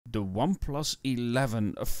the OnePlus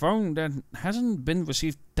 11, a phone that hasn't been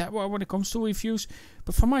received that well when it comes to reviews,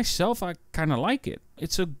 but for myself I kinda like it.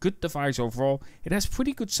 It's a good device overall, it has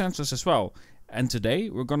pretty good sensors as well, and today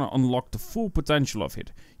we're gonna unlock the full potential of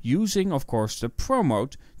it, using of course the Pro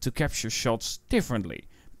mode to capture shots differently.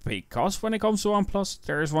 Because when it comes to OnePlus,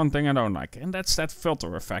 there is one thing I don't like, and that's that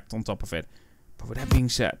filter effect on top of it. But with that being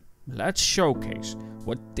said, let's showcase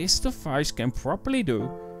what this device can properly do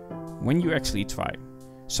when you actually try.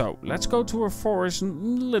 So let's go to a forest a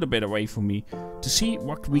little bit away from me to see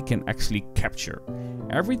what we can actually capture.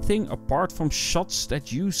 Everything apart from shots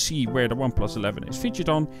that you see where the OnePlus 11 is featured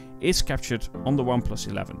on is captured on the OnePlus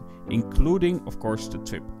 11, including of course the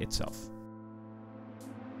trip itself.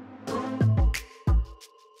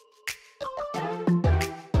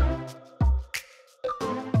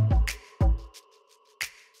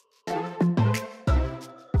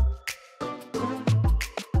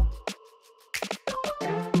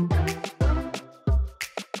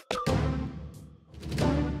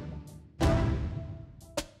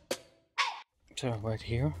 So right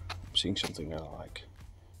here, I'm seeing something that I like.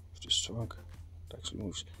 This trunk, it actually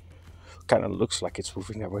moves. Kind of looks like it's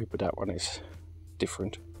moving that way, but that one is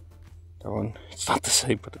different. That one, it's not the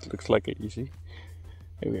same, but it looks like it, you see.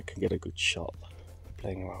 Maybe I can get a good shot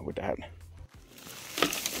playing around with that.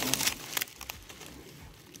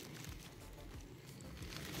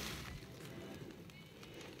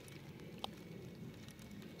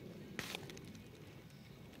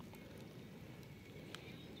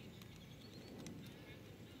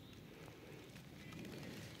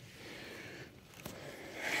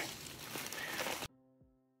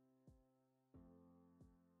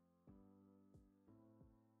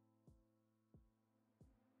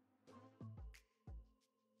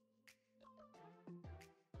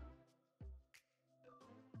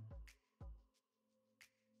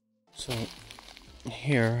 So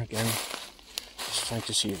here again, just trying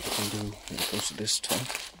to see what I can do when it comes to this trunk.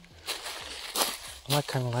 I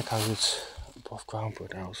kind of like how it's above ground,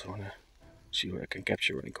 but I also want to see what I can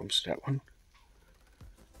capture when it comes to that one.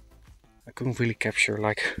 I couldn't really capture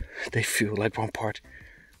like they feel like one part,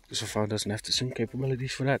 because the phone doesn't have the same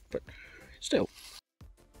capabilities for that, but still.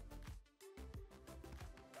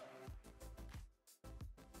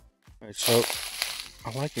 Right, so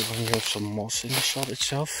I like it when you have some moss in the shot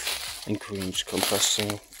itself, and greens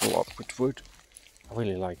contrasting a lot with wood. I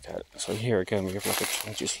really like that. So here again we have like a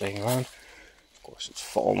trunk just laying around. Of course it's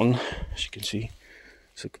fallen, as you can see.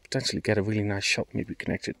 So we could potentially get a really nice shot, maybe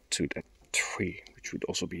connected to that tree, which would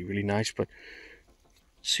also be really nice, but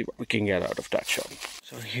see what we can get out of that shot.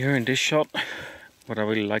 So here in this shot, what I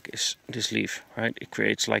really like is this leaf, right? It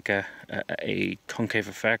creates like a concave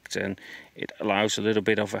effect, and it allows a little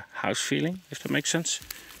bit of a house feeling, if that makes sense.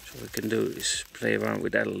 So what we can do is play around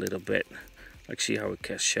with that a little bit, like see how it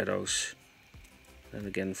casts shadows. And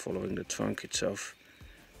again, following the trunk itself,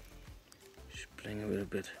 just playing a little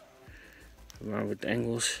bit around with the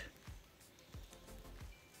angles.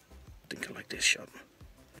 I think I like this shot.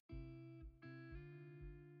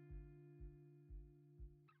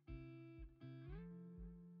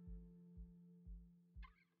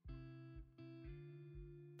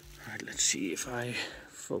 Alright, let's see if I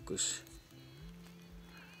focus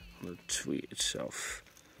on the tree itself.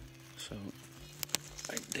 So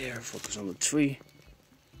right there, focus on the tree.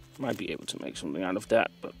 Might be able to make something out of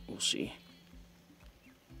that, but we'll see.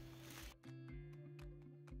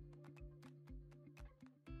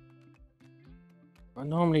 I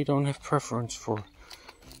normally don't have preference for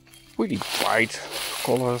really bright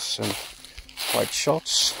colors and bright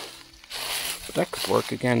shots, but that could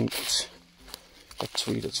work. Again, it's that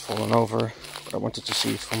tree that's fallen over, but I wanted to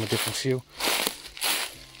see it from a different view.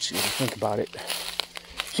 See what I think about it.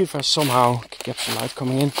 See if I somehow can get some light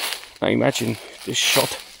coming in. Now imagine this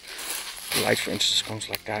shot, the light for instance comes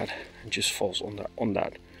like that and just falls on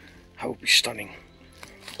that. That would be stunning.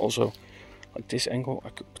 Also, like this angle, I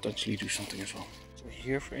could potentially do something as well. So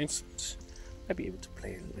here for instance, I'd be able to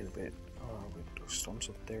play a little bit with those stones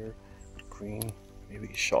up there, the green, maybe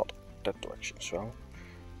a shot that direction as well,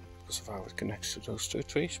 because of how it connects to those two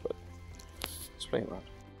trees, but let's play around.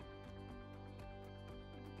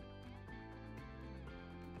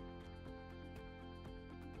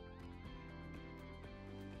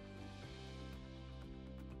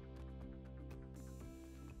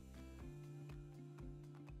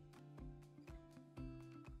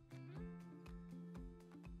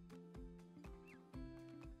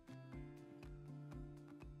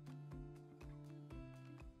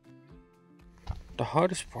 The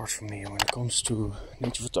hardest part for me when it comes to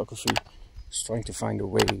nature photography is trying to find a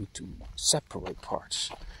way to separate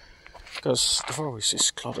parts, because the forest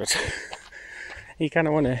is cluttered. You kind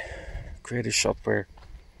of want to create a shot where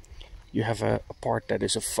you have a part that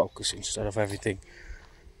is a focus instead of everything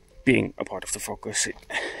being a part of the focus. It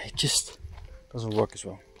just doesn't work as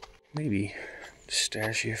well. Maybe the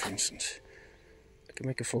stairs here, for instance, I can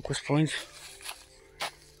make a focus point.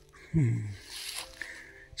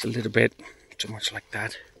 It's a little bit too much like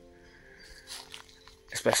that,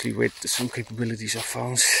 especially with the zoom capabilities of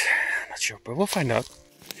phones. I'm not sure, but we'll find out.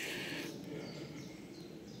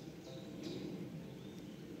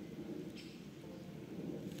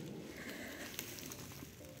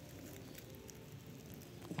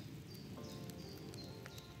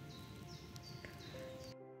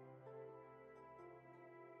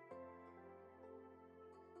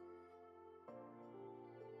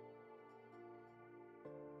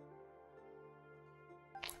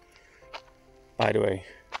 By the way,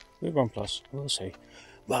 with OnePlus, I will say,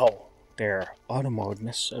 well, their auto mode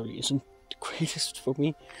necessarily isn't the greatest for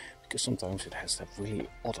me, because sometimes it has that really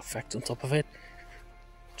odd effect on top of it.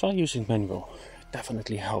 Try using manual. It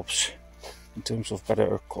definitely helps in terms of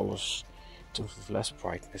better colors, in terms of less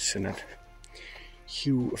brightness and that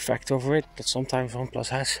hue effect over it that sometimes OnePlus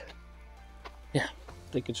has. Yeah,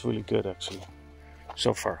 I think it's really good actually.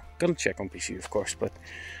 So far, gonna check on PC of course, but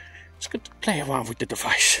it's good to play around with the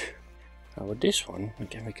device. Now with this one,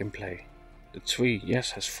 again we can play. The tree,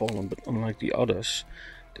 yes, has fallen, but unlike the others,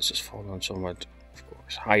 this has fallen somewhat, of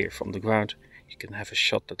course, higher from the ground. You can have a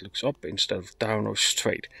shot that looks up instead of down or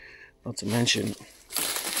straight. Not to mention,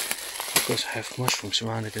 of course, I have mushrooms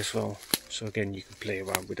around it as well. So again, you can play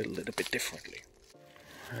around with it a little bit differently.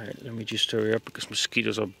 Alright, let me just hurry up because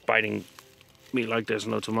mosquitoes are biting me like there's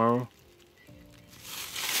no tomorrow.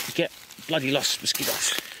 Get bloody lost,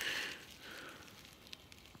 mosquitoes.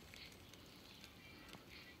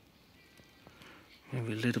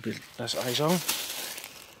 Maybe a little bit less ISO.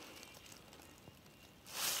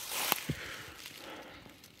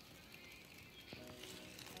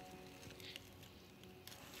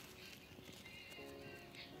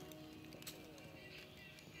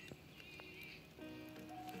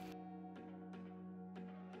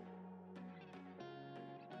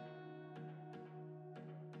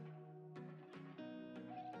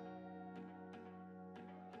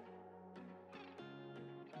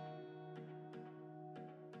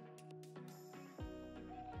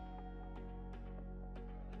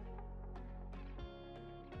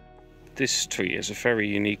 This tree has a very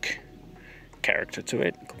unique character to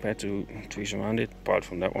it compared to trees around it, apart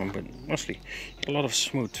from that one, but mostly a lot of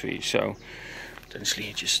smooth trees, so potentially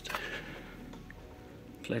you just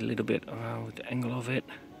play a little bit around with the angle of it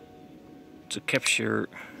to capture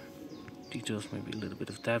details, maybe a little bit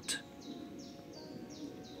of depth.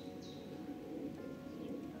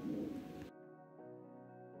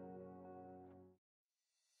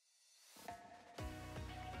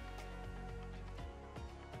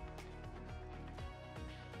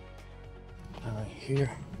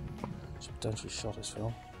 Here it's a potential shot as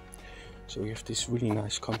well. So we have this really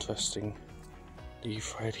nice contrasting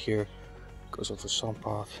leaf right here because of the sun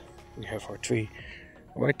path. We have our tree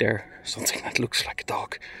right there, something that looks like a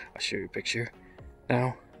dog. I'll show you a picture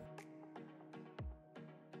now.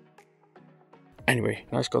 Anyway,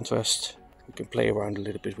 nice contrast. We can play around a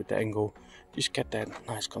little bit with the angle, just get that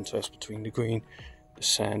nice contrast between the green, the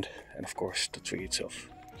sand, and of course the tree itself.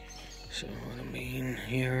 So what I mean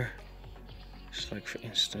here, it's like, for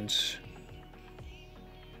instance,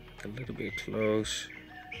 a little bit close,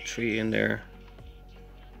 tree in there.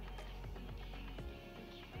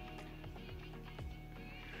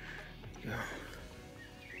 Yeah.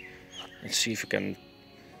 Let's see if we can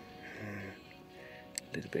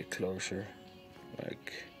a little bit closer,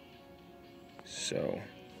 like so.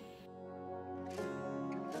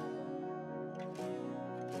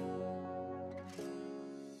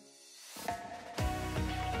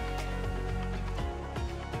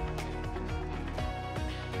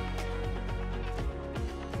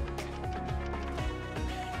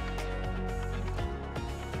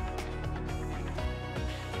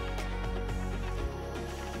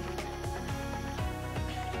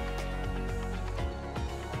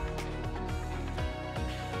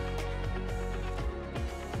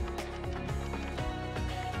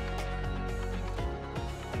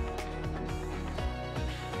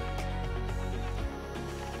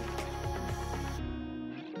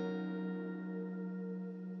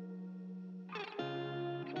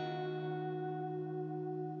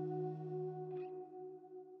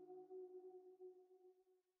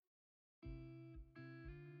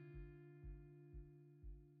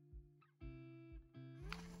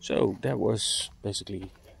 So that was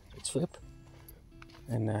basically its flip,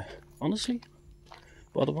 and honestly,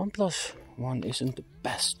 well, the OnePlus one isn't the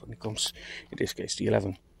best when it comes, in this case the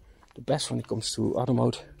 11, the best when it comes to auto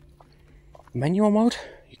mode. Manual mode,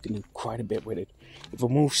 you can do quite a bit with it. It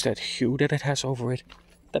removes that hue that it has over it.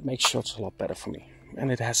 That makes shots a lot better for me.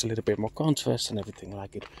 And it has a little bit more contrast and everything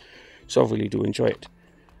like it. So I really do enjoy it.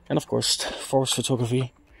 And of course, forest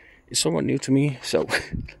photography is somewhat new to me. So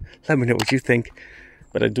let me know what you think.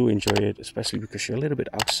 But I do enjoy it, especially because you're a little bit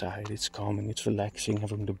outside. It's calming, it's relaxing,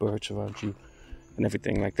 having the birds around you and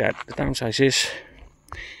everything like that. The downside is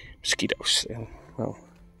mosquitoes. And well,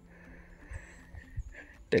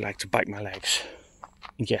 they like to bite my legs.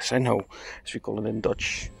 And yes, I know, as we call it in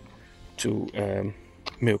Dutch, to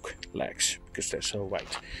milk legs, because they're so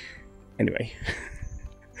white. Anyway,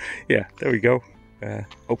 yeah, there we go.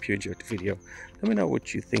 Hope you enjoyed the video. Let me know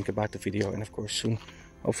what you think about the video, and of course soon,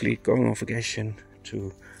 hopefully going on vacation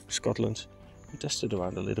to Scotland and test it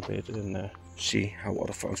around a little bit and see how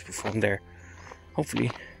other phones perform there.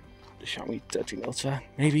 Hopefully the Xiaomi 13 Ultra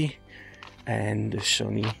maybe, and the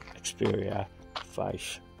Sony Xperia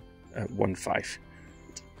 1.5.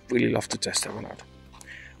 Really love to test that one out.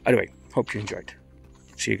 Anyway, hope you enjoyed.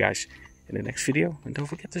 See you guys in the next video, and don't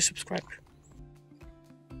forget to subscribe.